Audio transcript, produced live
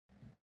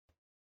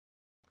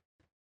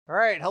All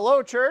right,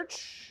 hello,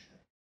 church.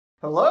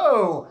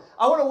 Hello.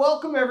 I want to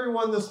welcome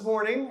everyone this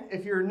morning.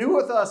 If you're new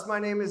with us, my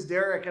name is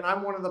Derek, and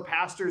I'm one of the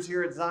pastors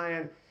here at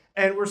Zion.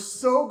 And we're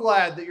so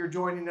glad that you're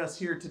joining us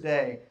here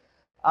today.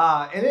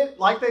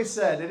 Like they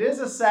said, it is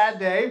a sad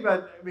day,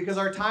 but because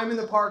our time in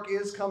the park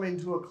is coming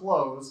to a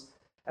close.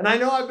 And I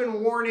know I've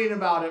been warning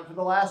about it for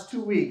the last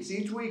 2 weeks.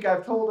 Each week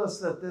I've told us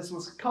that this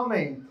was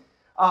coming.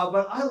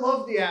 But I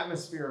love the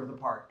atmosphere of the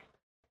park.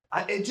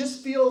 It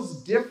just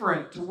feels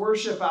different to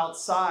worship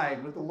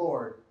outside with the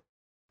Lord.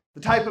 The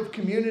type of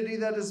community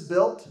that is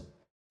built,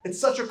 it's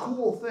such a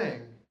cool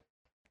thing.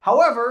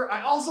 However,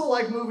 I also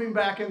like moving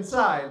back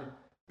inside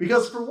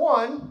because for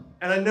one,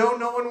 and I know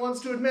no one wants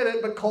to admit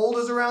it, but cold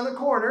is around the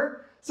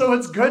corner, so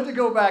it's good to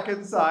go back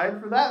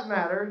inside. For that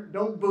matter,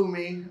 don't boo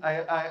me.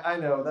 I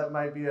know that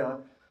might be a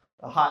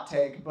hot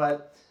take,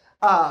 but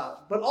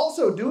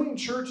also doing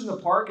church in the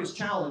park is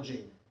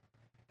challenging.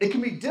 It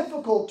can be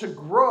difficult to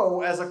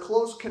grow as a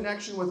close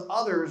connection with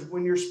others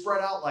when you're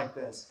spread out like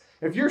this.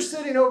 If you're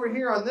sitting over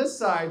here on this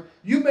side,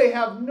 you may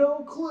have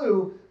no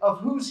clue of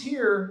who's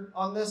here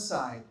on this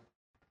side.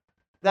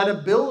 That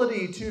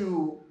ability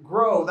to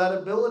grow, that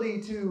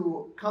ability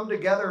to come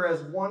together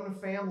as one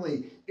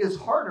family is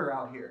harder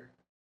out here.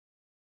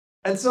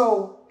 And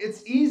so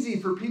it's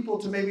easy for people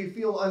to maybe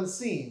feel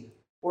unseen,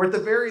 or at the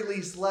very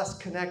least, less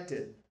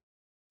connected.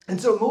 And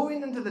so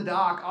moving into the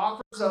dock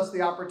offers us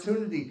the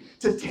opportunity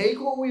to take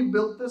what we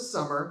built this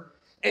summer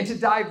and to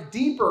dive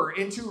deeper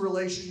into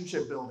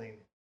relationship building.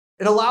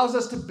 It allows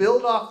us to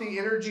build off the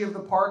energy of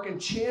the park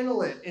and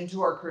channel it into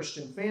our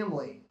Christian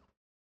family.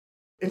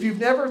 If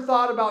you've never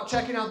thought about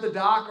checking out the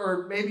dock,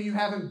 or maybe you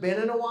haven't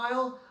been in a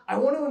while, I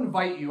want to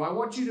invite you. I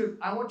want you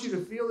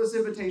to feel this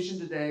invitation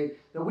today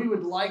that we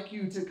would like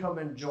you to come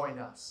and join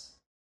us.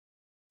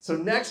 So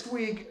next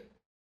week,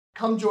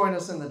 come join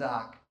us in the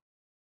dock.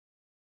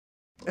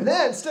 And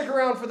then stick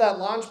around for that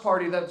launch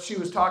party that she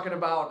was talking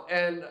about.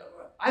 And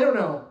I don't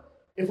know,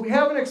 if we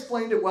haven't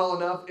explained it well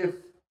enough,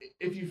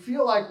 if you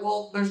feel like,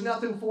 well, there's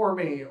nothing for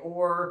me,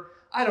 or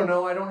I don't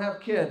know, I don't have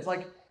kids.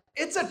 Like,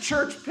 it's a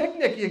church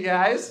picnic, you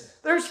guys.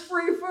 There's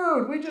free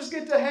food. We just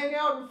get to hang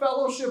out and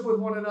fellowship with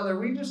one another.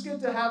 We just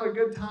get to have a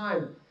good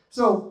time.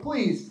 So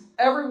please,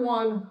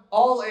 everyone,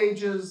 all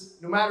ages,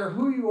 no matter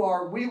who you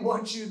are, we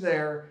want you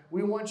there.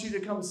 We want you to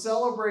come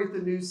celebrate the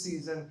new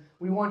season.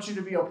 We want you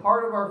to be a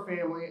part of our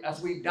family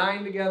as we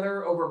dine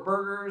together over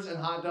burgers and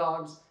hot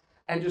dogs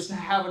and just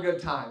have a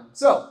good time.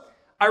 So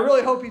I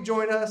really hope you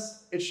join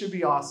us. It should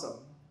be awesome.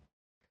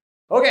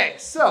 Okay,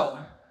 so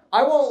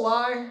I won't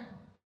lie.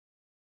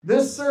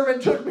 This sermon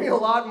took me a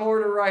lot more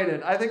to write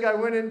it. I think I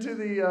went into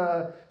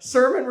the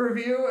sermon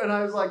review and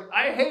I was like,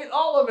 I hate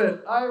all of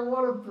it. I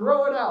want to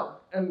throw it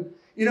out. And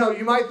you know,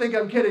 you might think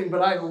I'm kidding,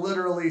 but I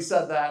literally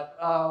said that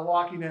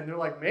walking in. They're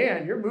like,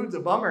 man, your mood's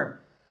a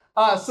bummer.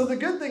 So the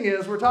good thing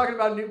is we're talking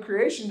about new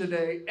creation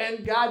today,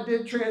 and God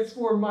did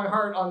transform my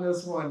heart on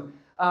this one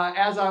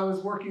as I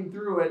was working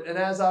through it and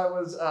as I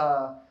was,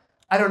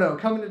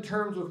 coming to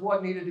terms with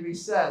what needed to be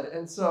said.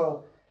 And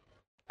so,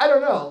 I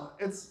don't know,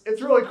 it's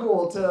really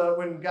cool to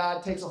when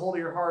God takes a hold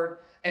of your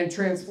heart and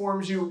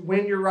transforms you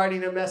when you're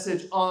writing a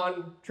message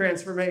on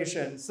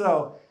transformation.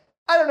 So,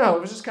 I don't know,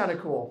 it was just kind of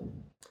cool.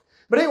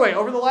 But anyway,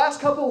 over the last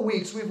couple of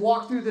weeks, we've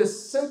walked through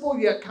this simple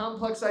yet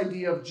complex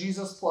idea of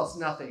Jesus plus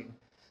nothing.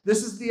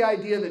 This is the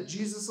idea that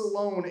Jesus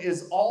alone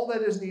is all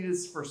that is needed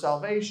for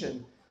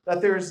salvation,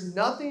 that there is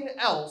nothing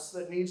else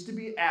that needs to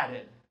be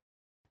added.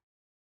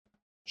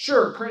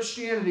 Sure,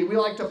 Christianity, we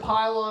like to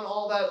pile on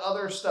all that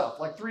other stuff.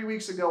 Like 3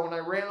 weeks ago when I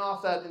ran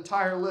off that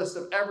entire list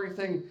of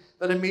everything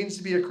that it means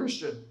to be a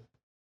Christian.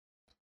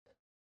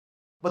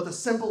 But the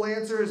simple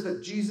answer is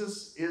that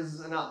Jesus is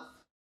enough.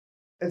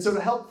 And so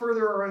to help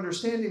further our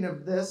understanding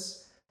of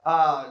this,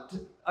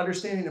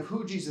 understanding of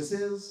who Jesus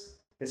is,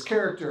 his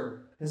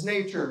character, his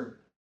nature,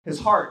 his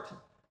heart,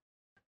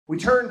 we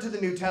turned to the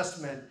New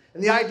Testament.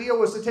 And the idea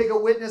was to take a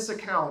witness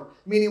account,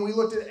 meaning we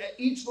looked at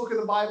each book of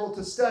the Bible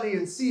to study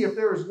and see if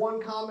there was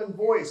one common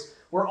voice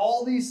where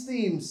all these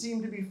themes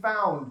seem to be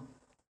found.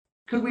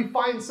 Could we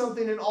find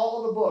something in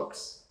all the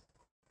books?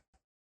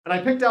 And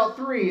I picked out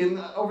 3, and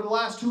over the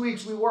last 2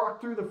 weeks, we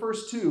walked through the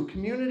first 2,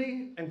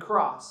 community and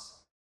cross.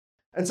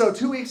 And so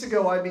 2 weeks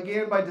ago, I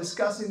began by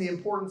discussing the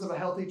importance of a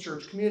healthy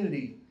church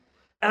community.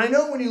 And I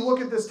know when you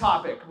look at this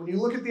topic, when you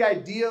look at the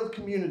idea of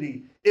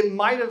community, it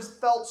might have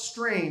felt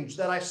strange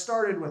that I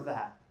started with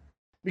that.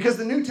 Because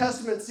the New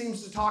Testament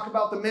seems to talk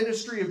about the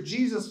ministry of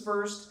Jesus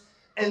first,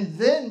 and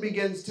then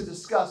begins to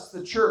discuss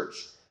the church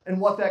and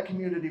what that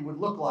community would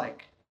look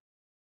like.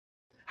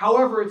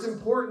 However, it's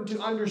important to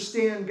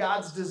understand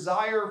God's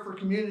desire for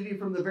community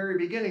from the very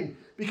beginning,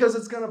 because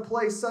it's going to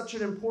play such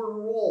an important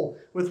role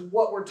with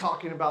what we're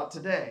talking about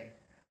today.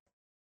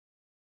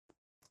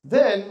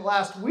 Then,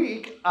 last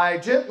week, I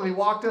gently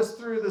walked us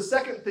through the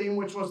second theme,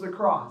 which was the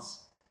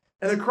cross.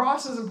 And the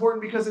cross is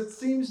important because it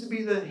seems to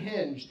be the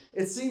hinge.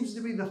 It seems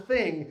to be the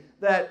thing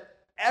that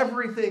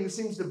everything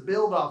seems to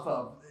build off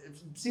of.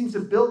 It seems to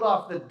build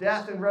off the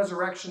death and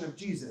resurrection of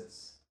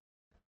Jesus.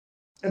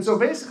 And so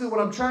basically what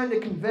I'm trying to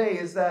convey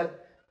is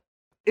that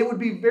it would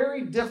be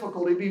very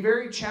difficult, it'd be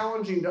very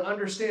challenging to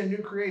understand new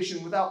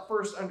creation without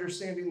first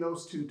understanding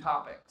those two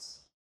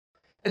topics.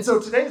 And so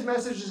today's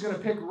message is going to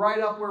pick right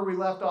up where we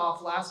left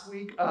off last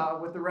week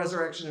with the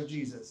resurrection of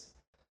Jesus.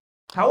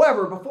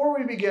 However, before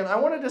we begin, I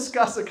want to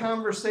discuss a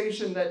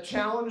conversation that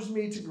challenged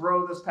me to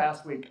grow this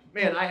past week.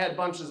 Man, I had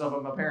bunches of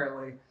them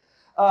apparently.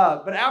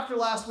 But after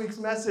last week's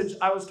message,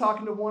 I was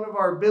talking to one of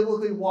our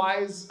biblically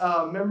wise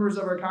members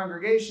of our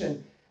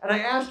congregation, and I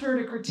asked her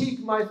to critique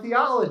my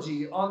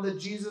theology on the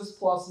Jesus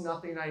plus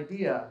nothing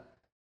idea.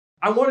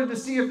 I wanted to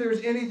see if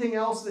there's anything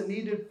else that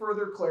needed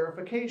further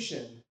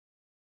clarification.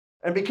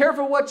 And be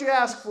careful what you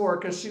ask for,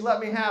 because she let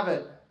me have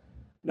it.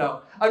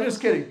 No, I'm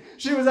just kidding.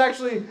 She was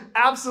actually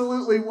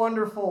absolutely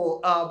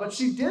wonderful, but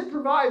she did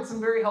provide some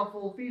very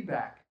helpful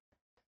feedback.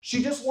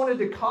 She just wanted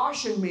to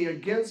caution me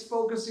against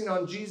focusing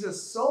on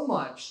Jesus so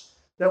much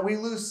that we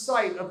lose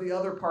sight of the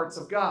other parts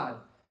of God.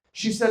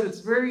 She said it's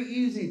very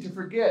easy to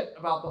forget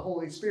about the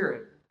Holy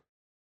Spirit.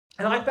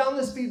 And I found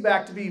this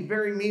feedback to be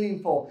very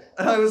meaningful,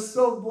 and I was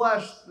so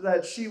blessed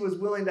that she was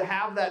willing to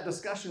have that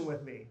discussion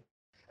with me.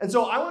 And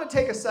so I want to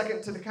take a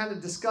second to kind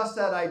of discuss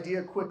that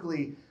idea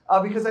quickly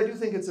because I do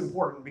think it's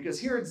important. Because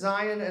here at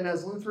Zion and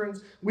as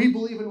Lutherans, we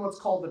believe in what's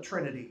called the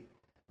Trinity,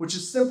 which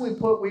is simply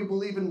put, we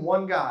believe in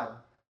one God.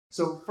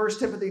 So 1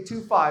 Timothy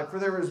 2:5, for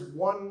there is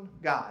one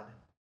God.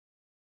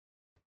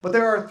 But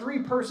there are three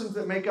persons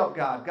that make up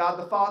God: God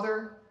the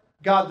Father,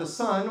 God the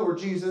Son, or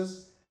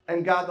Jesus,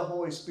 and God the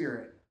Holy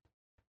Spirit.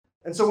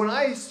 And so when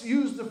I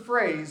use the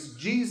phrase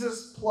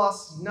Jesus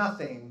plus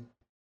nothing,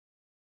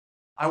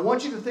 I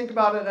want you to think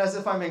about it as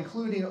if I'm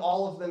including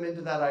all of them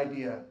into that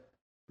idea.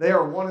 They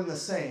are one and the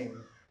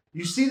same.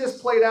 You see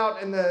this played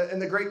out in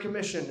the Great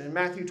Commission in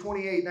Matthew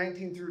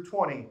 28:19 through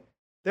 20.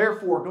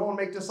 Therefore, go and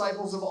make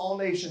disciples of all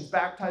nations,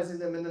 baptizing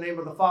them in the name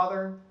of the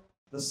Father,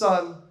 the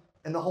Son,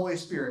 and the Holy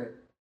Spirit,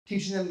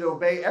 teaching them to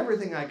obey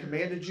everything I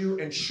commanded you,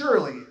 and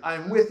surely I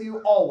am with you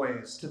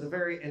always to the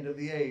very end of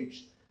the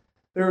age.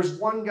 There is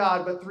one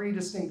God, but three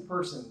distinct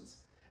persons.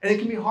 And it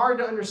can be hard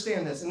to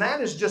understand this, and that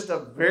is just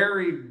a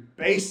very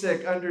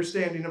basic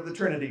understanding of the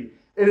Trinity.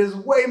 It is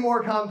way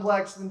more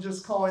complex than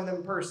just calling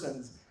them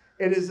persons.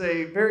 It is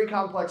a very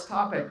complex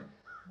topic.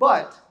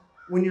 But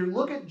when you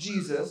look at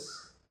Jesus,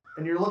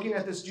 and you're looking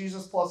at this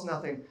Jesus plus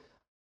nothing,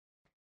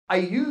 I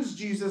use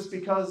Jesus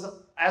because,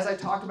 as I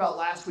talked about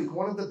last week,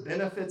 one of the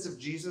benefits of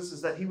Jesus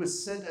is that he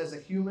was sent as a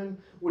human,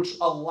 which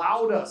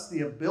allowed us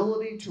the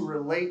ability to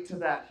relate to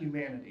that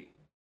humanity.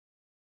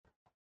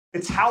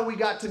 It's how we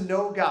got to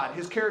know God,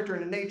 his character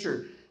and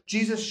nature.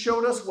 Jesus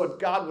showed us what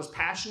God was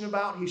passionate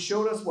about. He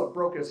showed us what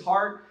broke his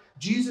heart.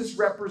 Jesus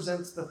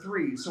represents the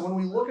three. So when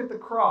we look at the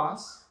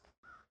cross,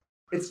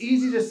 it's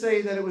easy to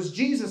say that it was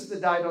Jesus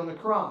that died on the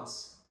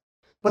cross.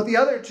 But the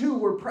other two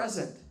were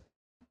present.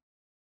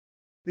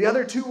 The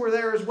other two were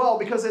there as well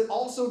because it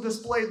also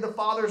displayed the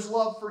Father's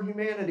love for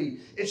humanity.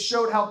 It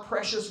showed how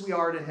precious we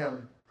are to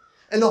him.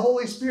 And the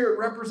Holy Spirit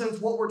represents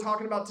what we're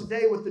talking about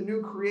today with the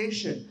new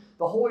creation.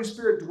 The Holy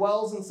Spirit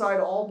dwells inside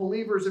all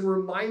believers and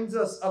reminds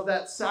us of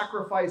that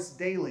sacrifice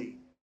daily.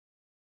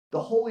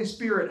 The Holy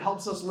Spirit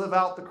helps us live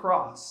out the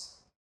cross.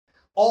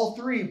 All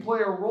three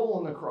play a role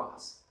in the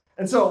cross.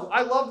 And so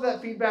I love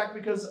that feedback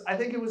because I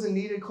think it was a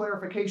needed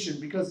clarification,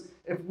 because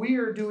if we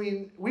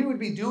would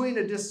be doing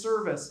a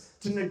disservice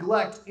to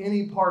neglect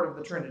any part of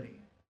the Trinity.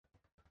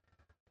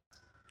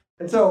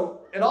 And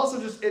so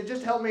it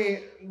just helped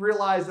me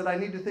realize that I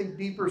need to think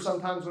deeper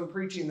sometimes when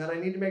preaching, that I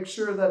need to make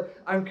sure that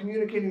I'm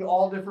communicating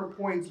all different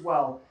points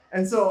well.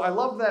 And so I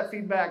love that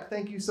feedback.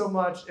 Thank you so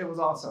much. It was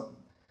awesome.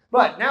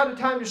 But now the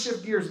time to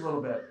shift gears a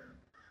little bit.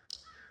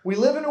 We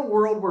live in a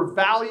world where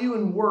value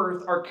and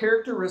worth are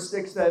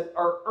characteristics that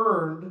are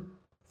earned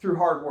through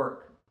hard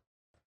work.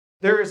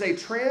 There is a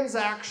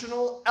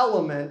transactional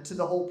element to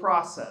the whole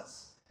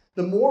process.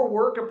 The more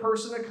work a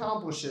person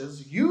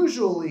accomplishes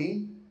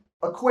usually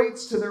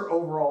equates to their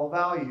overall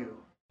value.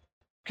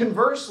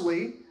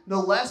 Conversely, the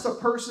less a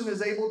person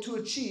is able to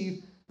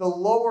achieve, the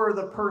lower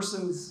the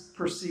person's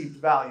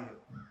perceived value.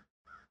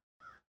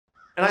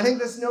 And I think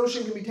this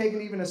notion can be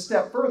taken even a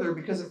step further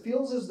because it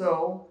feels as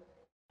though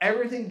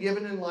everything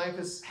given in life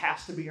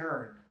has to be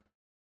earned.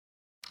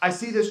 I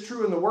see this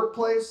true in the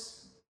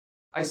workplace.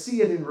 I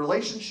see it in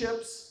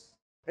relationships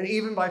and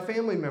even by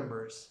family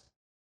members.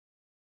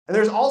 And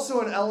there's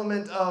also an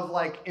element of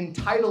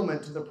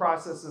entitlement to the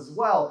process as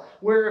well,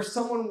 where if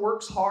someone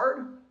works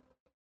hard,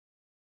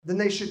 then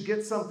they should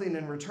get something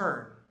in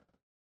return.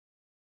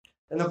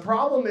 And the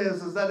problem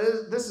is that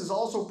this is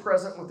also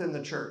present within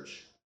the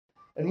church,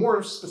 and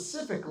more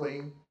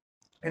specifically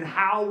in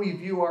how we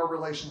view our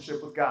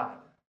relationship with God.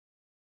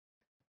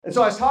 And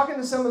so I was talking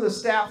to some of the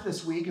staff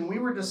this week, and we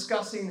were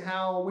discussing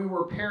how we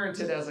were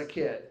parented as a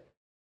kid.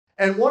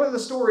 And one of the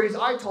stories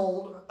I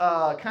told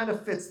kind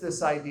of fits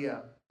this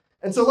idea.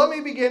 And so let me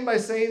begin by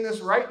saying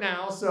this right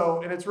now,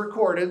 and it's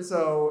recorded,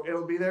 so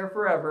it'll be there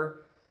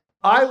forever.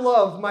 I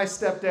love my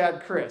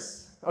stepdad,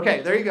 Chris.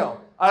 Okay, there you go.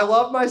 I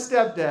love my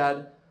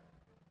stepdad,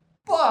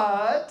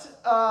 but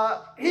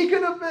he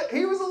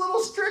was a little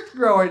strict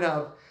growing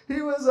up.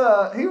 He was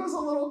a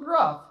little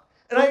gruff.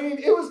 And I mean,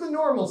 it was the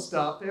normal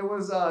stuff. It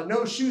was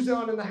no shoes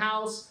on in the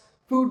house,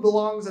 food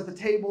belongs at the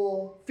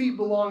table, feet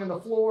belong on the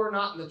floor,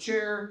 not in the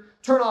chair,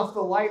 turn off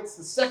the lights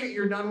the second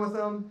you're done with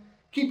them,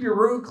 keep your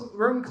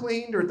room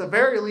cleaned, or at the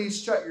very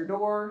least, shut your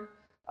door.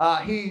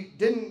 He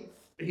didn't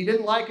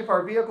like if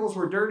our vehicles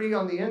were dirty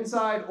on the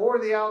inside or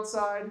the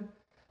outside.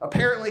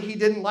 Apparently, he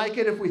didn't like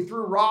it if we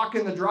threw rock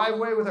in the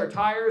driveway with our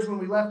tires when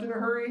we left in a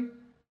hurry.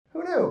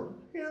 Who knew?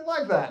 He didn't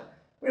like that.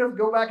 We'd have to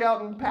go back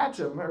out and patch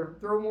him or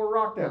throw more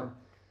rock down.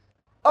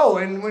 Oh,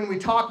 and when we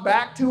talked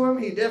back to him,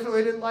 he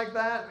definitely didn't like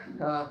that.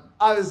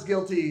 I was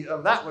guilty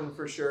of that one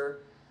for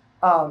sure.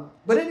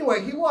 But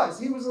anyway, he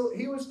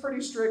was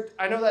pretty strict.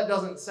 I know that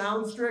doesn't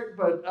sound strict,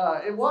 but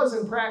it was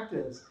in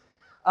practice.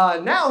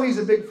 Now he's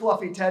a big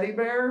fluffy teddy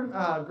bear.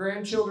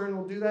 Grandchildren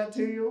will do that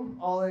to you.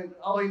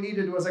 All he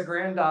needed was a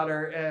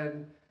granddaughter,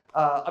 and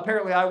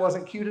apparently I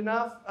wasn't cute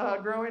enough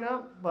growing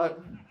up, but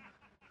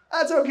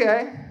that's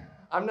okay.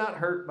 I'm not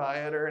hurt by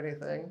it or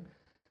anything.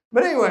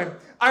 But anyway,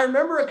 I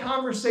remember a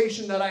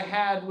conversation that I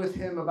had with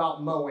him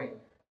about mowing.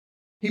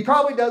 He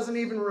probably doesn't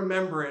even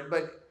remember it,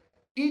 but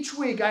each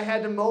week I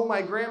had to mow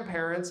my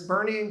grandparents,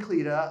 Bernie and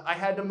Cleta. I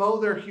had to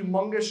mow their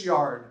humongous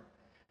yard.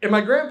 And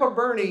my grandpa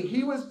Bernie,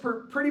 he was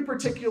pretty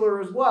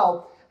particular as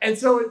well. And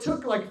so it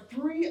took like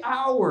 3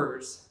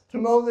 hours to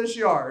mow this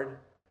yard.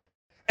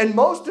 And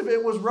most of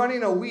it was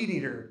running a weed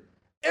eater.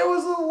 It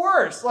was the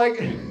worst. Like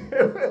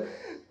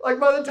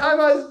by the time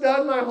I was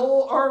done, my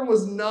whole arm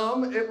was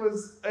numb. It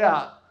was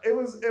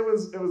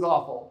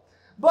awful.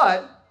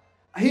 But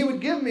he would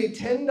give me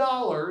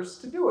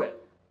 $10 to do it.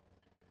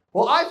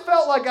 Well, I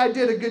felt like I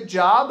did a good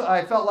job.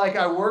 I felt like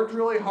I worked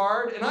really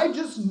hard. And I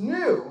just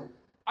knew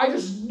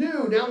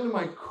down to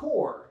my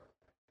core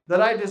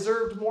that I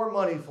deserved more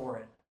money for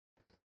it.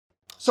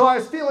 So I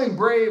was feeling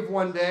brave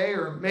one day,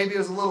 or maybe it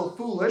was a little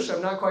foolish,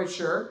 I'm not quite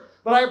sure.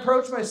 But I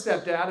approached my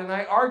stepdad and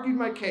I argued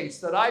my case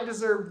that I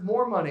deserved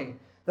more money,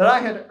 that I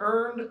had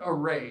earned a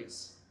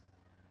raise.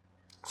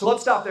 So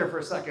let's stop there for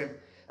a second.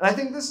 And I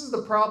think this is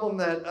the problem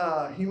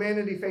that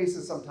humanity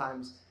faces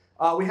sometimes.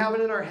 We have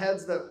it in our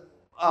heads that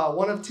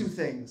one of two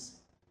things.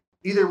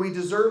 Either we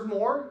deserve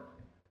more,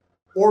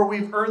 or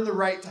we've earned the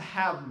right to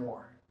have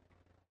more.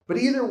 But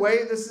either way,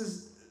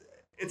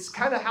 it's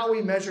kind of how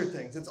we measure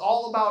things. It's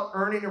all about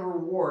earning a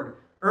reward,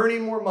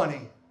 earning more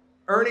money,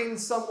 earning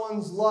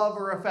someone's love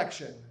or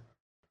affection,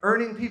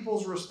 earning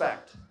people's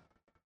respect.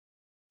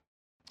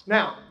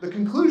 Now, the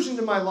conclusion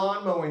to my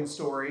lawn mowing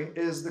story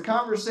is the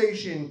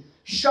conversation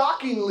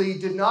shockingly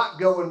did not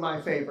go in my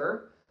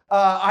favor.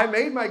 I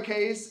made my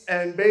case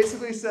and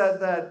basically said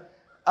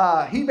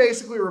that he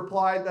basically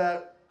replied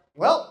that,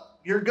 well,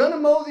 you're going to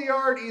mow the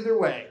yard either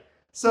way.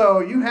 So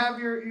you have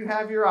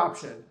your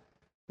option,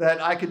 that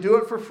I could do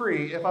it for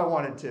free if I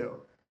wanted to.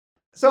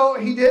 So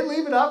he did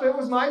leave it up. It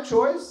was my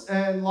choice.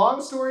 And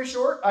long story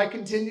short, I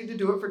continued to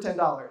do it for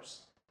 $10.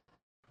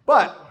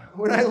 But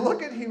when I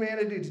look at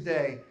humanity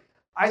today,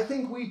 I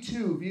think we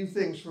too view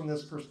things from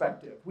this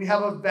perspective. We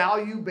have a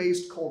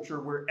value-based culture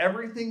where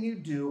everything you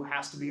do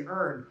has to be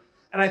earned.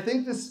 And I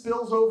think this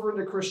spills over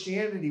into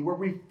Christianity, where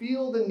we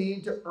feel the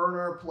need to earn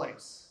our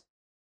place,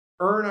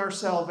 earn our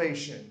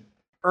salvation,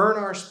 earn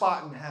our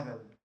spot in heaven.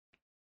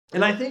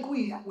 And I think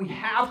we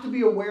have to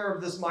be aware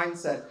of this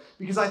mindset,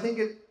 because I think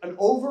an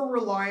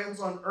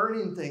over-reliance on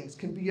earning things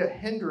can be a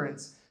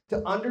hindrance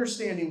to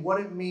understanding what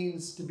it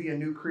means to be a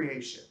new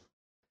creation.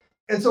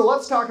 And so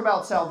let's talk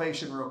about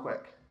salvation real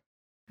quick.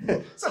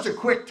 Such a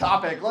quick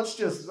topic. Let's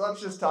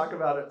just talk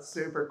about it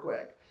super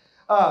quick.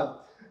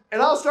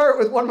 And I'll start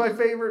with one of my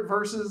favorite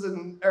verses,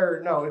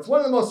 it's one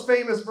of the most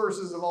famous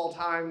verses of all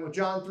time with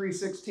John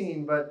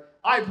 3:16, but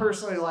I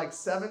personally like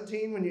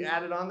 17 when you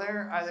add it on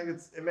there. I think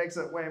it makes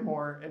it way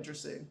more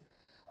interesting.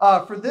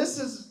 For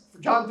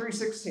John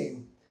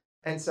 3:16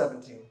 and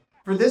 17.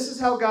 For this is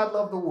how God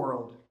loved the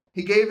world.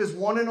 He gave his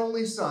one and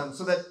only Son,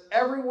 so that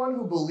everyone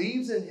who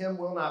believes in him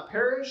will not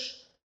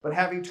perish, but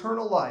have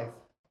eternal life.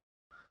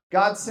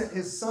 God sent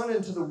his Son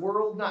into the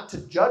world not to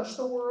judge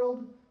the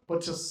world,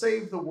 but to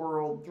save the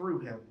world through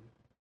him.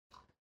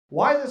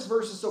 Why this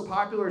verse is so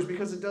popular is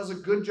because it does a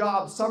good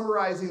job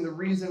summarizing the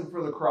reason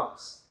for the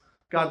cross.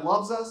 God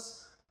loves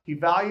us, he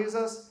values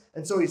us,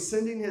 and so he's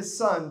sending his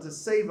Son to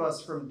save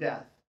us from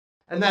death.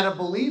 And that a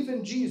belief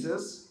in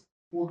Jesus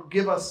will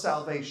give us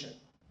salvation.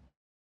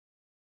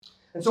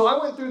 And so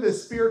I went through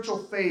this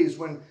spiritual phase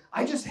when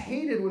I just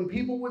hated when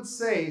people would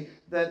say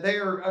that they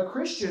are a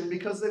Christian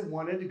because they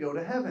wanted to go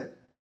to heaven.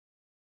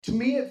 To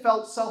me, it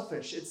felt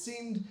selfish. It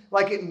seemed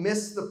like it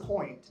missed the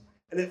point,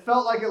 and it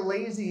felt like a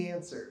lazy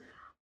answer.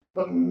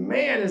 But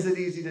man, is it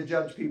easy to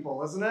judge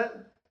people, isn't it?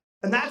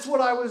 And that's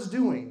what I was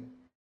doing.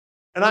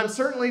 And I'm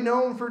certainly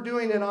known for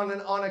doing it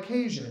on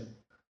occasion.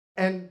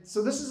 And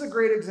so this is a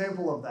great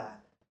example of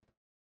that.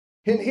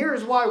 And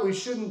here's why we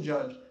shouldn't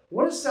judge.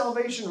 What does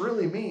salvation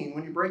really mean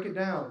when you break it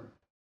down?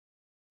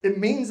 It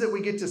means that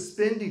we get to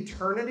spend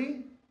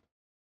eternity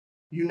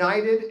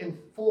united in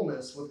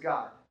fullness with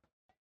God,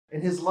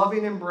 in his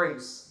loving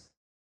embrace,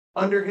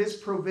 under his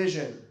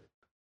provision.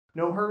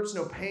 No hurts,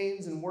 no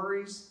pains and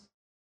worries.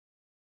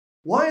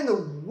 Why in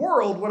the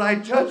world would I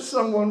judge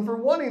someone for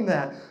wanting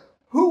that?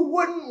 Who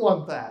wouldn't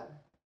want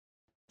that?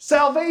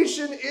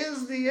 Salvation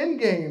is the end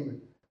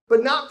game,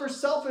 but not for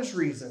selfish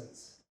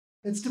reasons.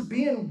 It's to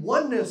be in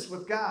oneness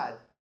with God.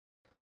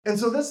 And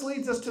so this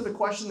leads us to the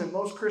question that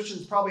most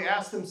Christians probably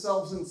ask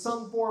themselves in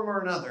some form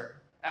or another.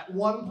 At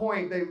one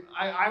point,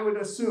 I would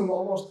assume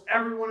almost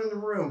everyone in the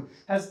room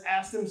has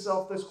asked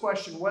himself this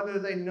question. Whether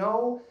they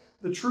know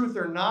the truth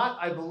or not,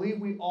 I believe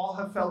we all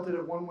have felt it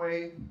in one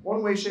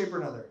way, shape,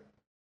 or another.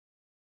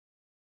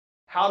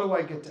 How do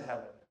I get to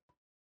heaven?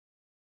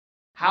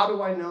 How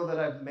do I know that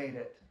I've made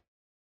it?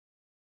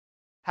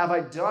 Have I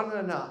done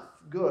enough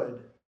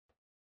good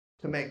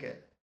to make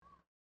it?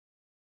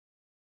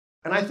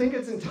 And I think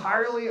it's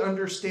entirely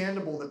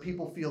understandable that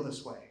people feel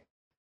this way.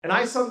 And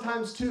I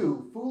sometimes,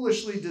 too,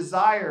 foolishly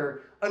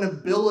desire an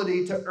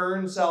ability to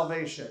earn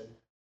salvation.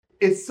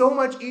 It's so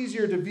much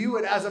easier to view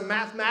it as a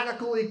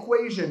mathematical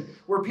equation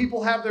where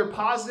people have their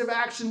positive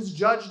actions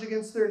judged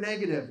against their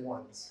negative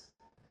ones.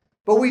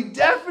 But we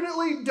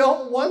definitely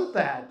don't want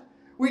that.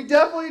 We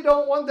definitely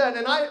don't want that.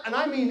 And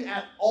I mean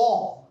at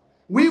all.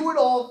 We would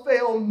all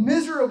fail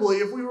miserably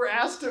if we were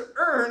asked to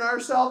earn our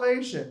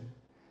salvation,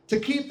 to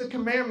keep the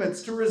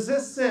commandments, to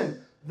resist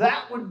sin.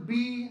 That would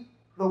be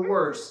the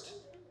worst.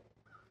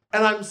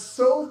 And I'm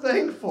so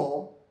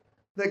thankful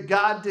that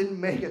God didn't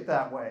make it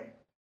that way.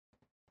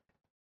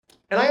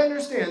 And I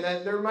understand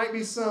that there might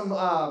be some,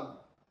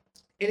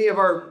 any of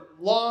our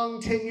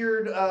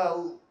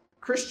long-tenured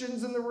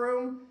Christians in the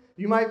room,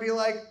 you might be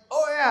like,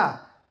 oh yeah,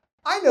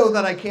 I know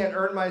that I can't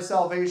earn my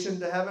salvation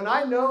to heaven.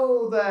 I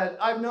know that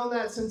I've known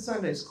that since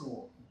Sunday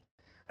school.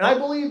 And I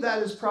believe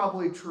that is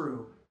probably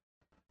true.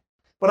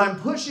 But I'm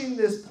pushing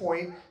this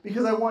point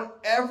because I want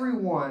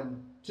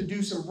everyone to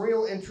do some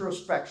real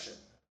introspection.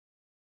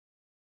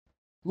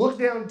 Look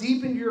down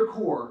deep into your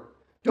core.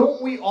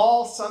 Don't we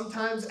all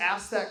sometimes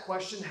ask that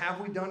question, have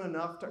we done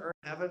enough to earn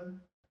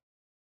heaven?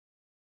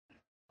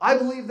 I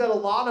believe that a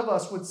lot of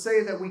us would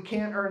say that we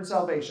can't earn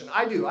salvation.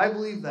 I do. I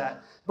believe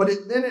that. But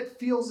then it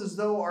feels as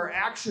though our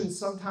actions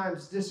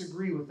sometimes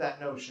disagree with that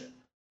notion.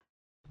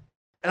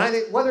 And I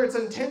think whether it's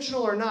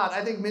intentional or not,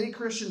 I think many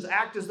Christians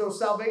act as though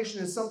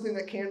salvation is something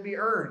that can be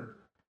earned.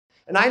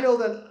 And I know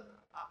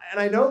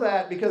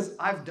that because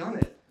I've done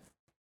it.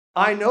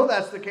 I know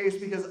that's the case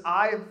because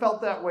I have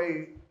felt that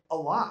way a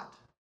lot.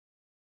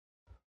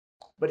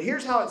 But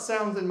here's how it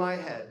sounds in my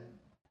head.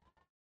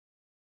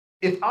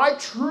 If I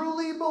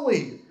truly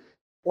believe,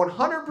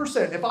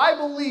 100%, if I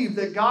believe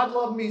that God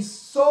loved me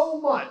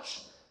so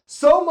much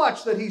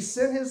that he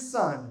sent his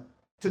son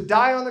to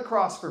die on the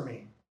cross for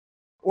me,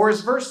 or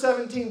as verse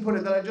 17 put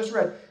it that I just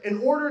read, in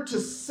order to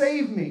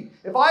save me,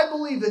 if I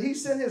believe that he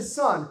sent his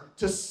son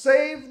to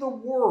save the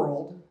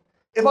world,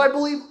 if I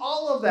believe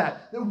all of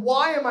that, then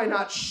why am I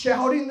not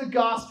shouting the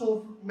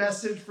gospel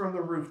message from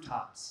the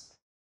rooftops?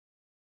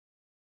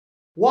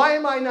 Why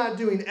am I not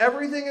doing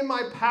everything in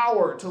my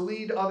power to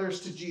lead others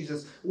to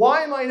Jesus?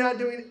 Why am I not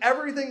doing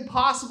everything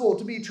possible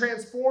to be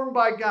transformed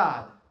by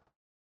God?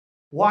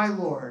 Why,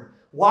 Lord?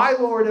 Why,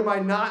 Lord, am I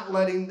not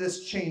letting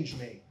this change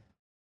me?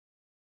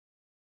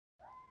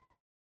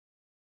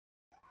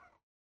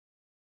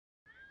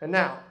 And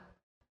now,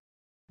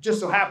 it just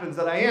so happens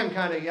that I am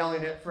kind of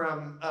yelling it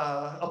from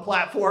a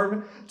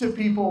platform to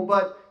people,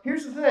 but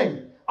here's the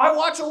thing. I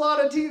watch a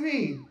lot of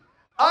TV.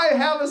 I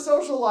have a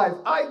social life.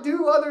 I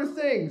do other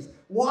things.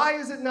 Why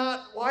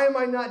am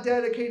I not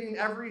dedicating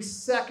every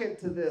second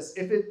to this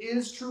if it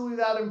is truly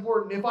that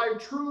important, if I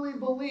truly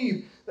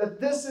believe that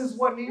this is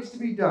what needs to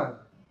be done?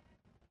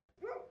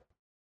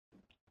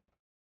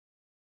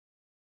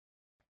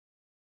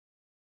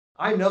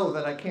 I know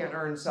that I can't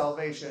earn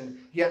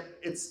salvation, yet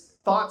it's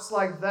thoughts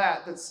like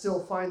that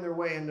still find their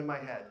way into my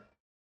head.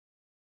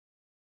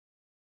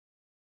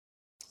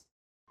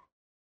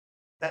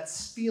 That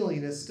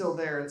feeling is still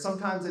there, and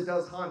sometimes it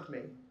does haunt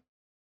me.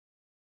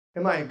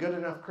 Am I a good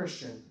enough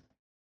Christian?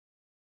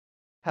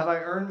 Have I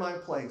earned my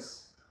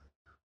place?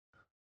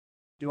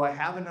 Do I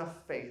have enough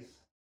faith?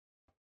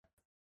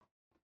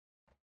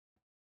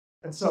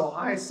 And so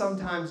I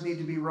sometimes need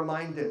to be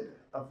reminded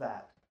of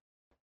that.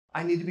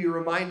 I need to be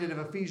reminded of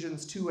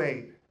Ephesians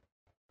 2:8.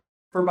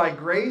 For by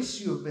grace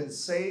you have been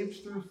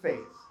saved through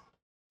faith,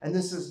 and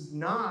this is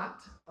not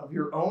of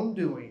your own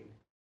doing.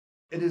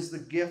 It is the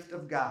gift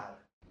of God,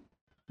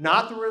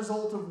 not the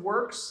result of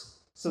works,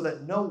 so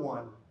that no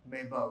one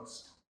may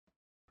boast.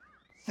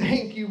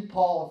 Thank you,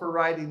 Paul, for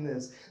writing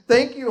this.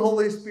 Thank you,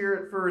 Holy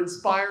Spirit, for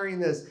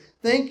inspiring this.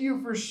 Thank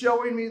you for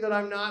showing me that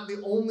I'm not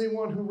the only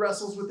one who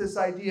wrestles with this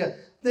idea.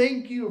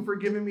 Thank you for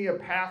giving me a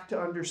path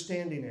to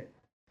understanding it.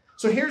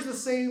 So here's the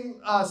same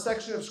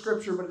section of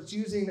Scripture, but it's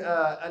using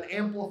an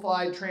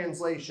amplified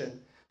translation.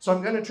 So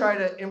I'm going to try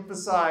to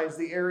emphasize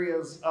the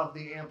areas of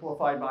the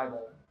Amplified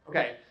Bible.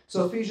 Okay,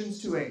 so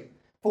Ephesians 2:8.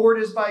 For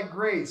it is by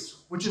grace,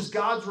 which is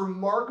God's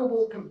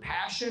remarkable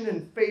compassion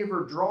and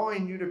favor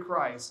drawing you to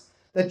Christ,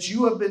 that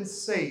you have been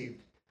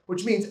saved,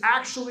 which means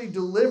actually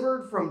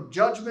delivered from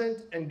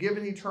judgment and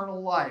given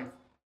eternal life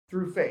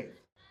through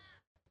faith.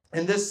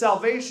 And this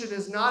salvation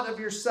is not of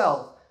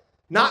yourself.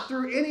 Not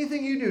through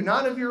anything you do,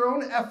 not of your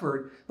own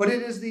effort, but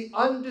it is the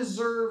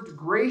undeserved,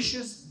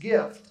 gracious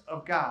gift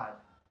of God.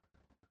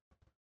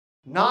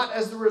 Not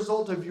as the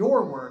result of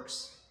your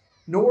works,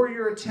 nor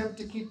your attempt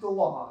to keep the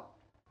law,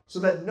 so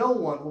that no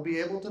one will be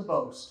able to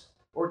boast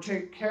or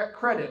take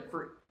credit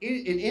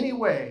in any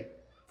way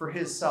for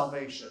his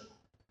salvation.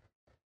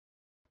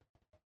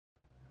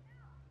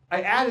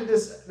 I added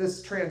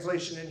this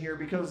translation in here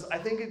because I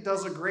think it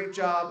does a great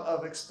job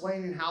of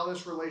explaining how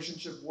this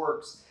relationship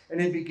works. And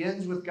it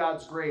begins with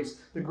God's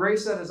grace. The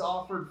grace that is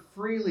offered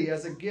freely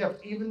as a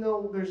gift, even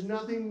though there's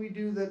nothing we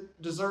do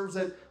that deserves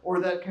it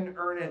or that can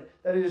earn it,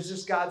 that it is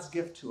just God's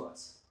gift to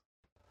us.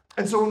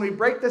 And so when we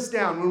break this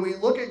down, when we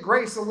look at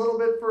grace a little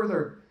bit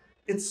further,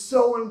 it's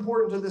so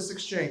important to this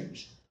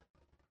exchange.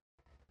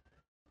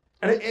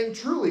 And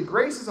truly,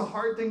 grace is a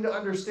hard thing to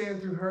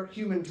understand through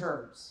human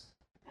terms.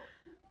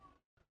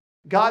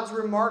 God's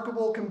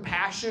remarkable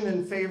compassion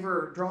and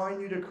favor drawing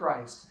you to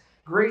Christ.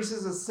 Grace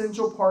is an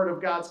essential part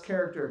of God's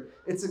character.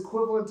 It's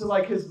equivalent to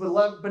like his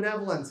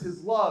benevolence,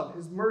 his love,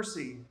 his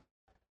mercy.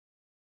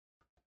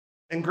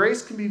 And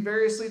grace can be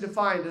variously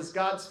defined as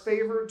God's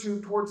favor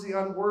towards the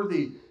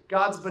unworthy,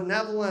 God's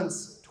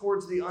benevolence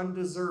towards the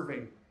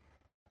undeserving.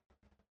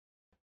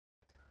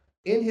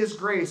 In his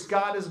grace,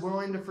 God is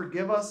willing to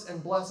forgive us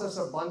and bless us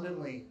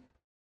abundantly,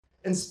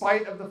 in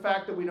spite of the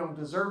fact that we don't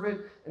deserve it,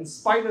 in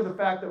spite of the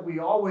fact that we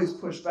always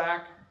push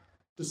back,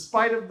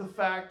 despite of the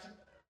fact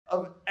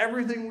of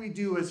everything we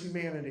do as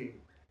humanity.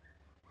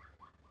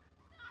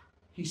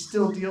 He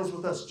still deals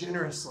with us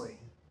generously.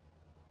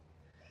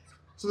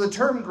 So the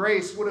term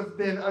grace would have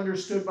been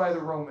understood by the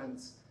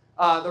Romans.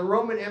 The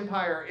Roman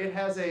Empire, it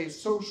has a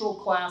social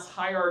class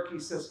hierarchy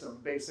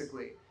system,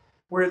 basically,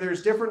 where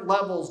there's different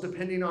levels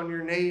depending on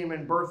your name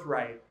and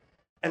birthright.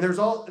 And this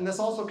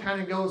also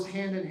kind of goes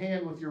hand in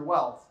hand with your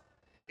wealth.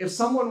 If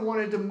someone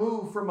wanted to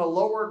move from a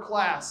lower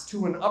class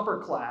to an upper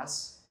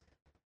class,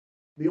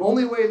 the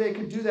only way they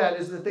could do that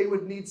is that they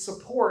would need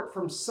support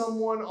from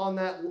someone on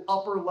that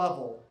upper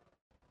level.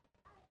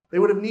 They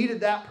would have needed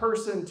that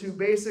person to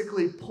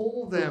basically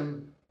pull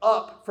them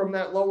up from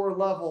that lower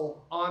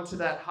level onto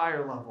that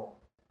higher level.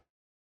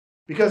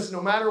 Because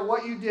no matter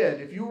what you did,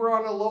 if you were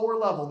on a lower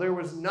level, there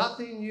was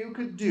nothing you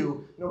could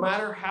do, no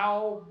matter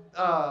how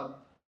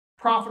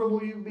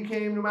profitable you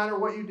became, no matter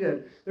what you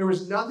did. There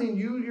was nothing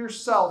you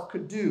yourself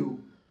could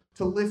do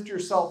to lift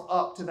yourself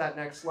up to that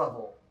next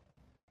level.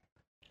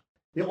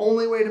 The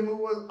only way to move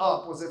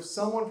up was if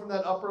someone from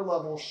that upper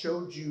level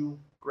showed you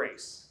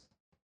grace.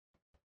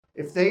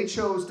 If they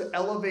chose to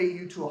elevate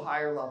you to a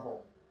higher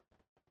level.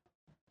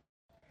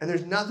 And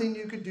there's nothing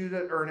you could do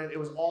to earn it. It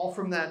was all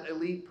from that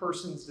elite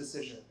person's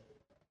decision.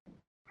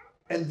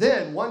 And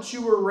then, once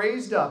you were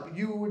raised up,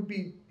 you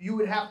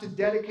would have to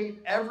dedicate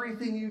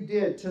everything you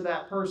did to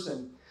that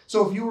person.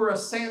 So if you were a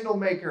sandal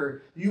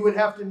maker, you would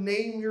have to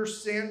name your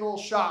sandal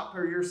shop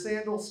or your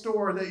sandal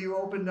store that you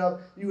opened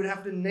up. You would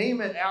have to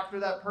name it after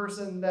that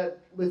person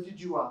that lifted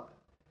you up.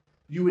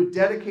 You would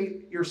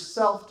dedicate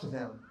yourself to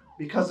them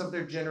because of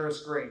their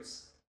generous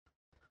grace.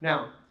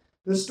 Now,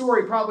 this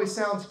story probably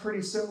sounds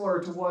pretty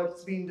similar to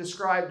what's being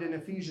described in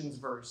Ephesians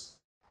verse.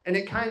 And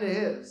it kind of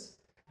is.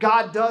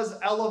 God does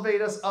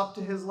elevate us up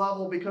to his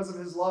level because of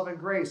his love and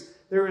grace.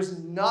 There is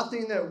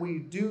nothing that we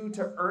do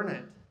to earn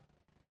it.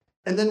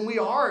 And then we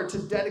are to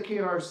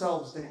dedicate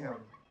ourselves to him.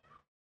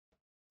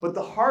 But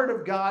the heart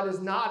of God is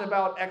not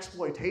about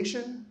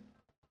exploitation,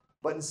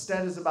 but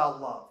instead is about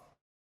love.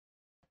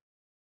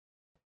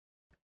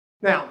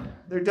 Now,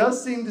 there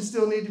does seem to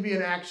still need to be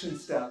an action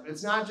step.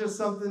 It's not just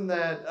something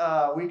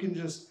that we can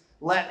just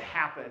let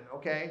happen,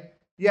 okay?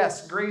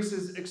 Yes, grace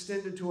is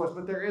extended to us,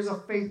 but there is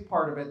a faith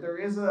part of it. There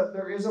is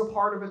a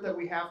part of it that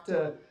we have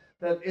to,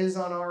 that is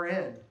on our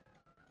end.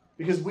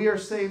 Because we are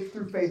saved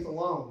through faith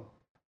alone.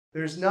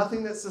 There's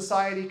nothing that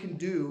society can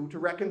do to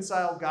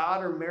reconcile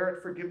God or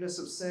merit forgiveness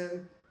of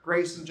sin,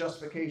 grace, and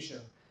justification.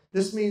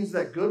 This means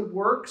that good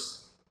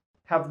works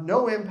have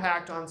no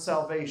impact on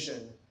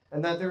salvation,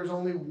 and that there's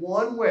only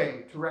one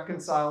way to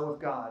reconcile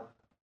with God,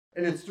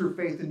 and it's through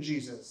faith in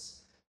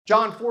Jesus.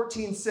 John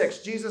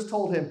 14:6, Jesus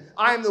told him,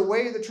 I am the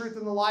way, the truth,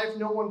 and the life.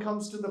 No one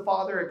comes to the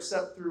Father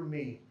except through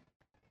me.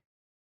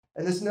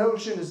 And this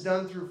notion is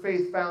done through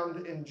faith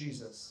found in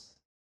Jesus.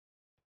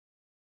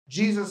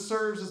 Jesus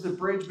serves as the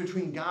bridge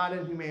between God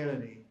and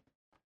humanity.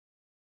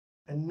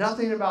 And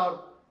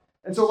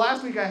so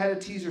last week I had a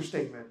teaser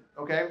statement,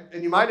 okay?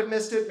 And you might have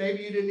missed it,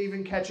 maybe you didn't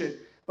even catch it,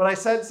 but I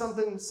said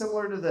something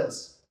similar to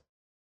this.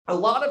 A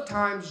lot of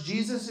times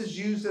Jesus is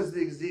used as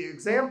the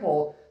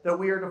example that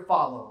we are to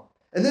follow.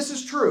 And this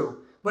is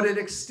true, but it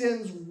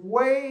extends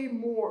way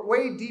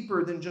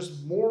deeper than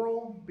just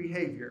moral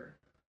behavior.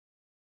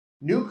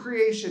 New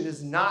creation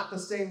is not the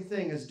same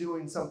thing as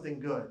doing something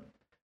good.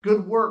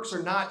 Good works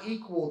are not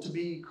equal to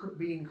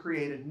being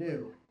created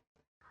new.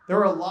 There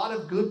are a lot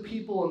of good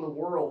people in the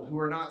world who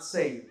are not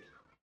saved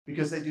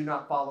because they do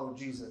not follow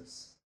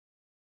Jesus.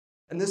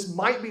 And this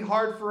might be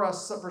hard for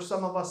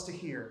some of us to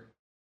hear.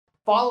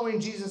 Following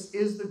Jesus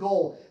is the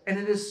goal, and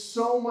it is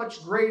so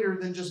much greater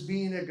than just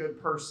being a good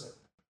person.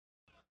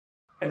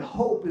 And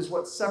hope is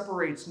what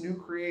separates new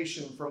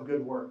creation from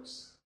good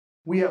works.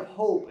 We have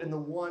hope in the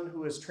one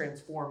who is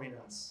transforming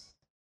us.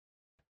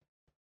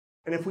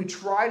 And if we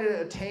try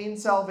to attain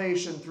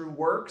salvation through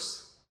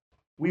works,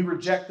 we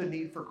reject the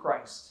need for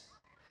Christ.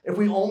 If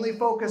we only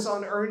focus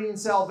on earning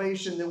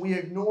salvation, then we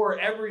ignore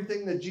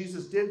everything that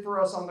Jesus did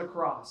for us on the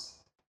cross.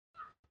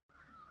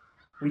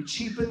 We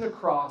cheapen the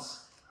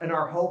cross, and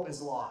our hope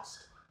is lost.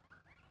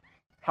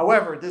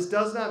 However, this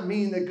does not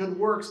mean that good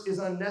works is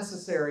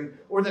unnecessary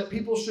or that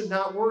people should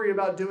not worry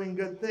about doing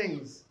good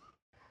things.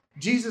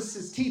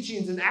 Jesus'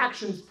 teachings and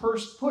actions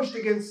pushed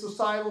against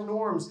societal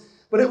norms,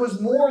 but it was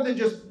more than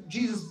just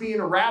Jesus being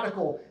a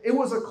radical. It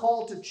was a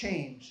call to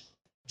change.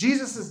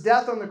 Jesus'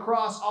 death on the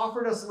cross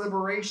offered us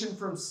liberation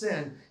from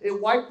sin.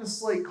 It wiped the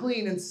slate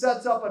clean and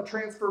sets up a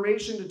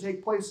transformation to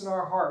take place in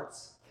our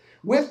hearts.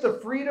 With the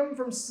freedom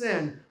from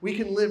sin, we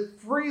can live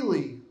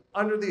freely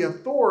under the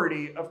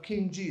authority of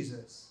King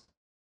Jesus.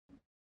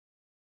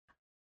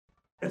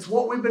 It's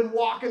what we've been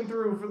walking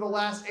through for the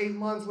last 8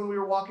 months when we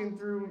were walking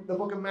through the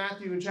book of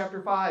Matthew in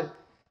chapter 5.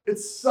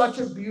 It's such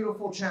a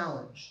beautiful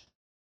challenge.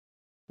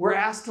 We're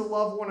asked to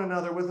love one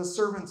another with a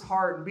servant's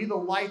heart and be the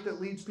light that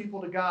leads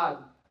people to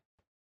God.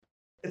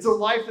 It's a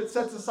life that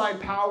sets aside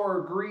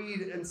power,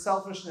 greed, and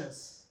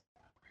selfishness.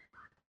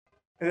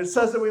 And it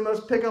says that we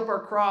must pick up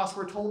our cross.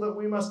 We're told that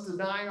we must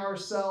deny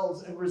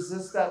ourselves and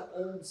resist that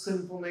old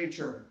sinful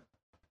nature.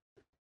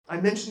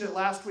 I mentioned it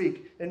last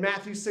week in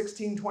Matthew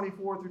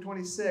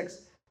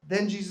 16:24-26.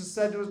 Then Jesus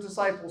said to his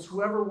disciples,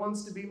 "Whoever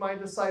wants to be my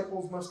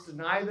disciples must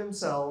deny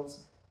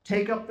themselves,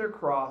 take up their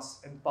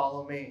cross, and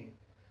follow me.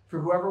 For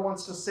whoever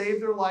wants to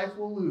save their life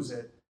will lose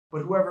it,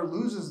 but whoever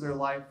loses their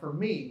life for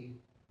me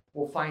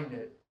will find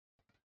it."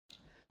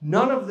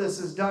 None of this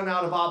is done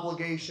out of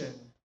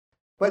obligation,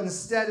 but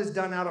instead is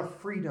done out of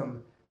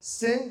freedom.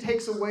 Sin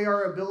takes away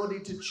our ability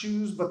to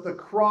choose, but the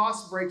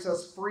cross breaks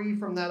us free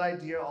from that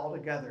idea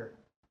altogether.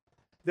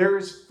 There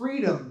is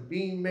freedom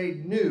being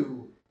made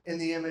new in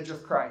the image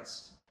of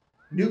Christ.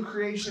 New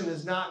creation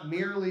is not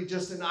merely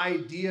just an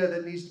idea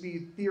that needs to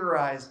be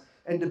theorized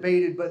and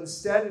debated, but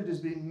instead it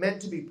is being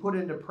meant to be put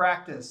into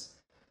practice.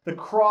 The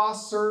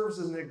cross serves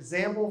as an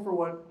example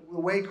for the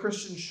way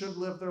Christians should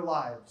live their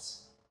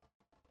lives.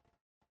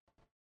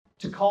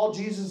 To call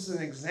Jesus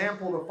an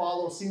example to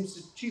follow seems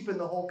to cheapen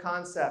the whole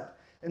concept.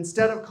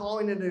 Instead of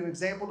calling it an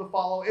example to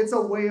follow, it's a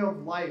way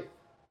of life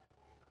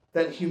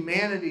that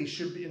humanity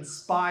should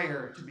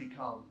inspire to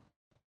become.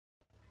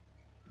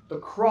 The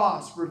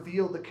cross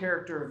revealed the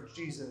character of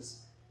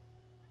Jesus.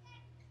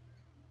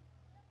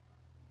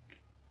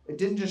 It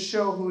didn't just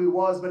show who he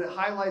was, but it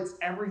highlights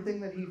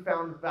everything that he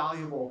found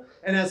valuable.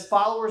 And as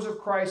followers of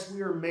Christ,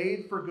 we are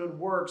made for good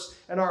works,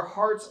 and our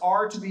hearts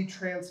are to be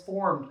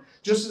transformed.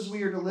 Just as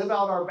we are to live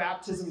out our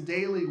baptism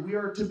daily, we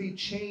are to be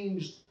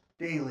changed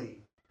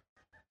daily.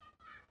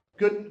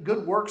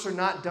 Good works are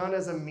not done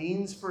as a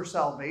means for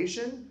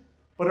salvation,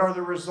 but are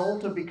the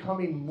result of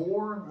becoming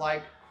more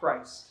like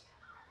Christ.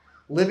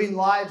 Living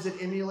lives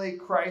that emulate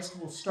Christ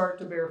will start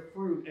to bear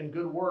fruit, and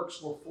good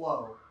works will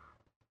flow.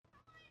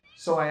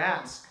 So I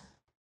ask,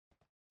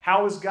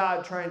 how is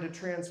God trying to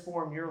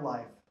transform your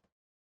life?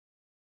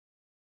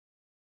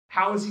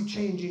 How is he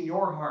changing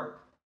your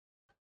heart?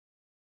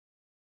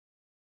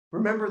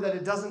 Remember that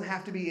it doesn't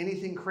have to be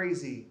anything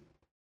crazy.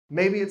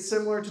 Maybe it's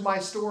similar to my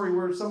story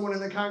where someone in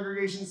the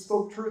congregation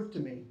spoke truth to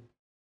me.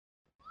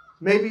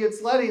 Maybe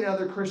it's letting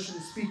other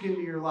Christians speak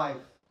into your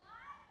life.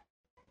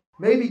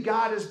 Maybe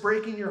God is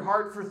breaking your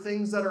heart for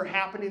things that are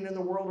happening in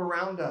the world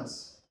around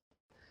us.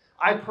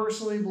 I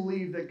personally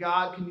believe that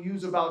God can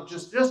use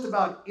just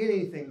about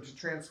anything to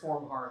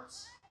transform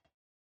hearts.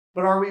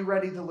 But are we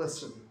ready to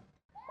listen?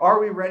 Are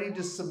we ready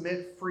to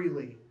submit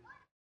freely?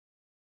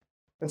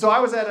 And so I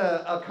was at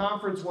a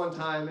conference one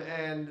time,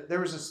 and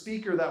there was a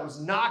speaker that was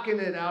knocking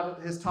it out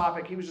of his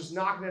topic. He was just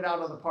knocking it out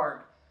of the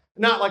park.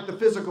 Not like the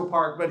physical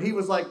park, but he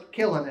was like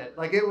killing it.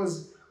 Like it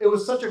was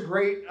such a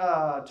great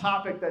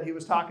topic that he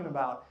was talking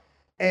about.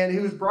 And he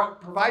was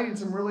providing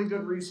some really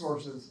good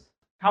resources.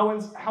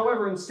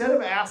 However, instead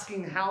of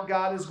asking how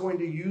God is going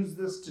to use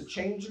this to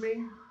change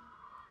me,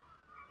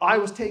 I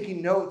was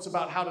taking notes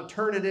about how to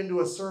turn it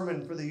into a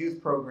sermon for the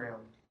youth program.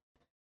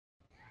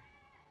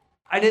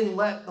 I didn't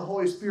let the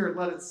Holy Spirit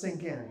let it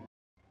sink in.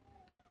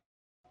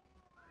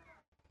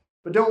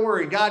 But don't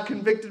worry, God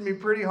convicted me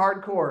pretty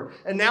hardcore.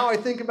 And now I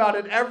think about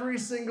it every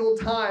single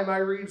time I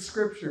read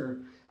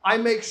Scripture. I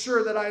make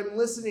sure that I'm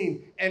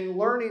listening and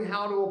learning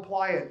how to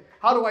apply it.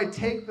 How do I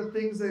take the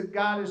things that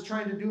God is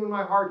trying to do in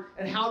my heart,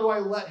 and how do I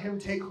let him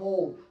take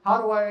hold?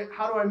 How do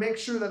I make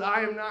sure that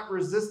I am not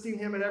resisting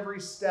him at every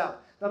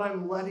step, that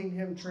I'm letting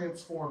him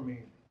transform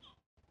me?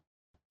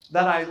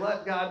 That I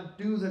let God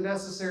do the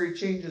necessary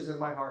changes in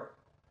my heart.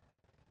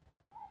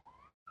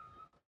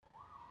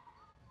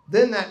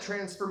 Then that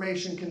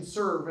transformation can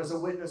serve as a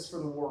witness for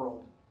the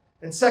world.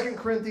 In 2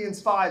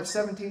 Corinthians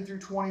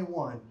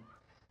 5:17-21,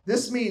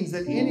 this means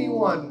that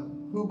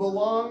anyone who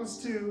belongs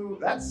to...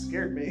 That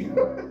scared me.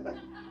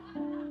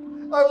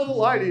 I won't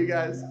lie to you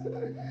guys.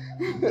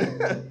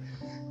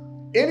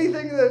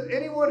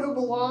 Anyone who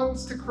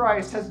belongs to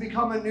Christ has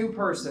become a new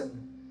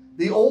person.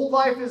 The old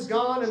life is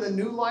gone and the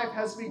new life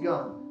has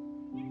begun.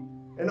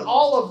 And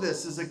all of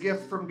this is a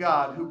gift from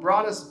God, who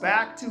brought us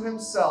back to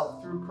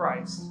himself through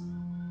Christ.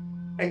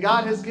 And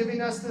God has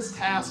given us this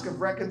task of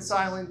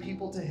reconciling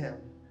people to him.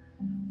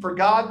 For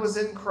God was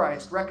in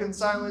Christ,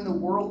 reconciling the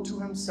world to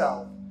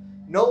himself,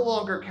 no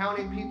longer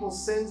counting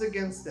people's sins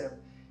against them.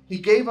 He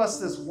gave us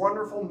this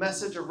wonderful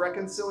message of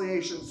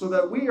reconciliation so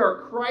that we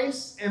are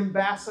Christ's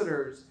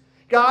ambassadors.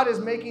 God is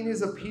making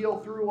his appeal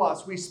through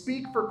us. We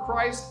speak for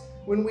Christ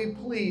when we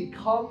plead,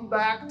 come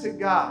back to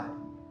God.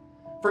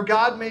 For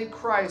God made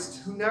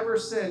Christ, who never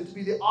sinned, to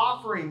be the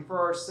offering for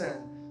our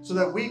sin, so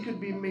that we could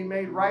be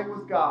made right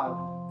with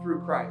God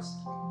through Christ.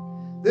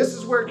 This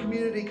is where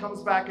community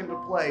comes back into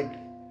play.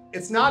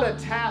 It's not a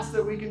task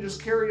that we can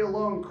just carry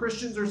alone.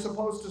 Christians are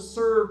supposed to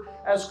serve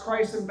as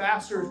Christ's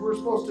ambassadors. We're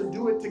supposed to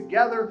do it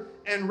together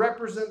and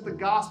represent the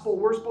gospel.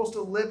 We're supposed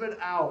to live it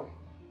out.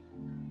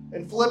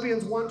 In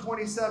Philippians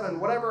 1:27,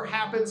 whatever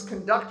happens,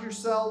 conduct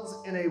yourselves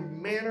in a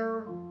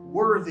manner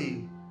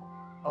worthy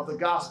of the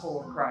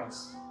gospel of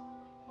Christ.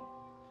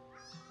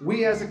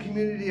 We as a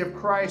community of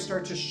Christ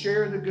are to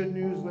share the good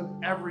news with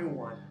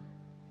everyone.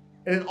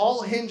 And it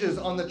all hinges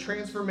on the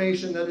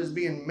transformation that is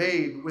being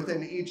made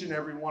within each and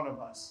every one of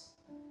us.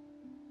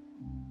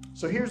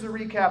 So here's the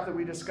recap that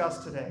we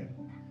discussed today.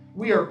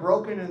 We are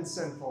broken and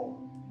sinful,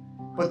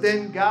 but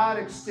then God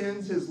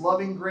extends his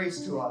loving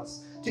grace to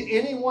us. To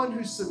anyone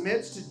who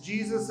submits to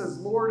Jesus as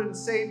Lord and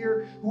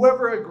Savior,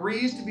 whoever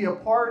agrees to be a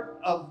part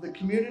of the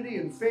community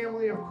and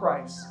family of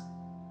Christ.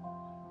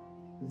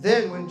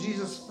 Then when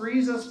Jesus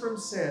frees us from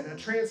sin, a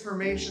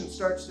transformation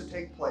starts to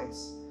take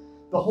place.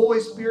 The Holy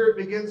Spirit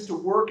begins to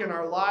work in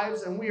our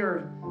lives, and we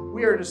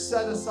are to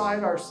set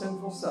aside our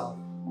sinful self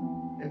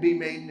and be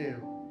made new.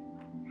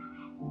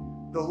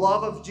 The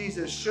love of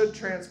Jesus should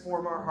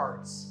transform our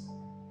hearts.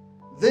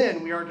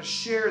 Then we are to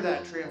share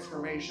that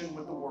transformation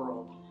with the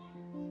world.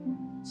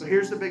 So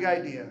here's the big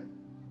idea.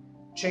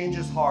 Change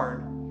is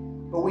hard,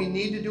 but we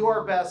need to do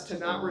our best to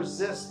not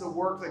resist the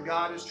work that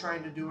God is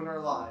trying to do in our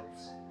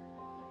lives.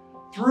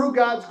 Through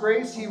God's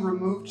grace, he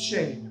removed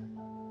shame.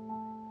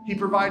 He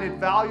provided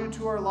value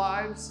to our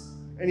lives,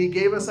 and he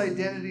gave us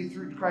identity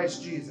through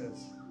Christ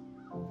Jesus.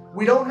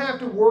 We don't have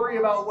to worry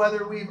about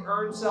whether we've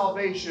earned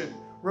salvation.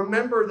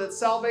 Remember that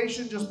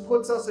salvation just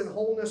puts us in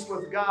wholeness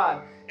with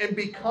God, and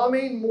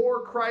becoming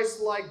more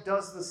Christ-like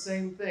does the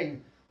same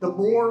thing. The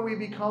more we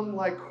become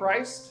like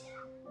Christ,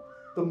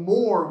 the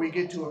more we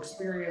get to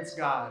experience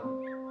God.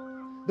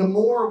 The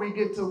more we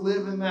get to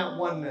live in that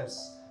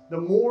oneness.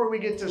 The more we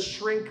get to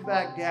shrink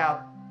that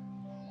gap.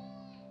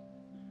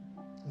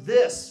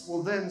 This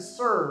will then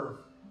serve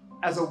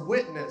as a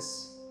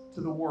witness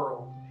to the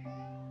world.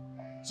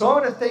 So I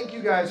want to thank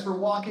you guys for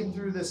walking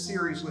through this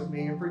series with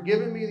me and for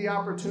giving me the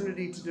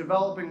opportunity to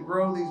develop and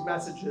grow these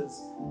messages.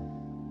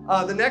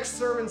 The next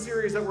sermon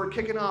series that we're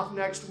kicking off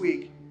next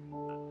week,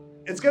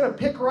 it's going to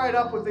pick right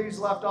up with these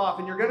left off,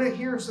 and you're going to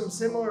hear some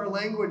similar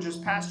language as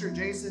Pastor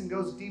Jason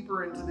goes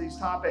deeper into these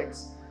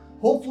topics.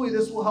 Hopefully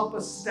this will help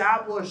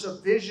establish a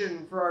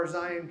vision for our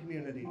Zion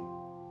community.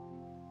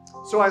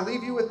 So I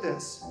leave you with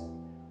this.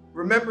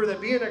 Remember that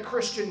being a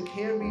Christian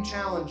can be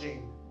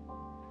challenging,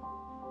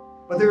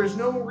 but there is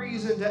no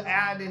reason to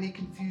add any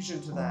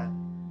confusion to that.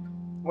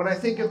 When I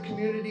think of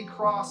Community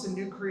Cross and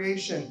New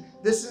Creation,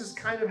 this is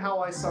kind of how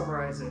I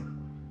summarize it.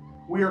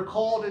 We are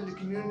called into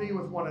community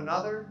with one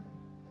another,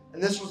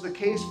 and this was the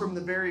case from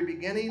the very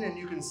beginning, and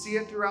you can see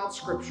it throughout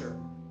Scripture.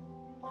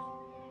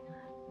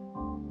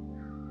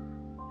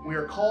 We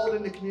are called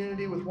into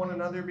community with one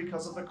another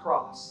because of the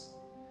cross.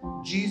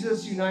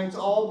 Jesus unites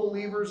all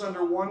believers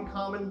under one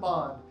common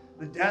bond,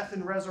 the death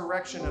and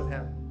resurrection of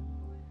him.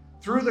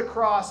 Through the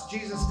cross,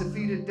 Jesus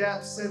defeated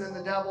death, sin, and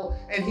the devil,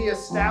 and he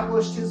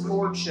established his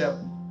lordship.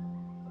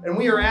 And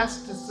we are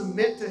asked to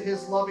submit to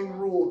his loving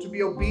rule, to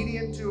be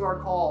obedient to our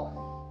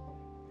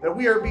call, that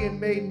we are being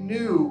made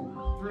new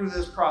through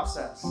this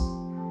process.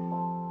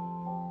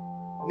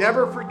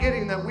 Never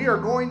forgetting that we are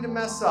going to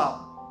mess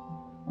up.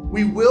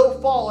 We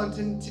will fall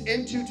into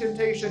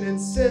temptation,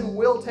 and sin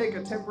will take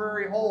a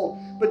temporary hold,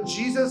 but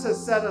Jesus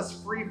has set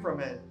us free from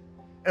it,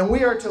 and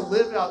we are to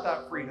live out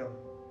that freedom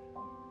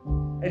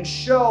and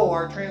show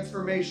our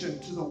transformation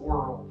to the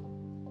world,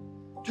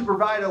 to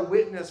provide a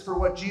witness for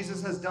what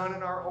Jesus has done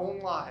in our own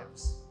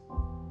lives.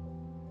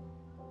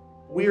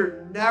 We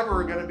are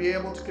never going to be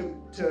able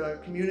to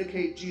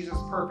communicate Jesus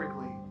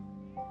perfectly.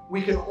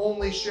 We can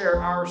only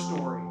share our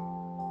story.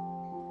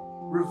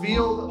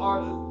 Reveal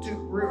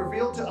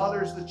to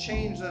others the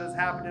change that has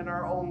happened in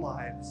our own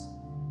lives,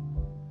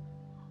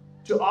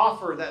 to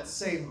offer that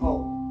same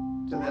hope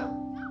to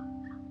them.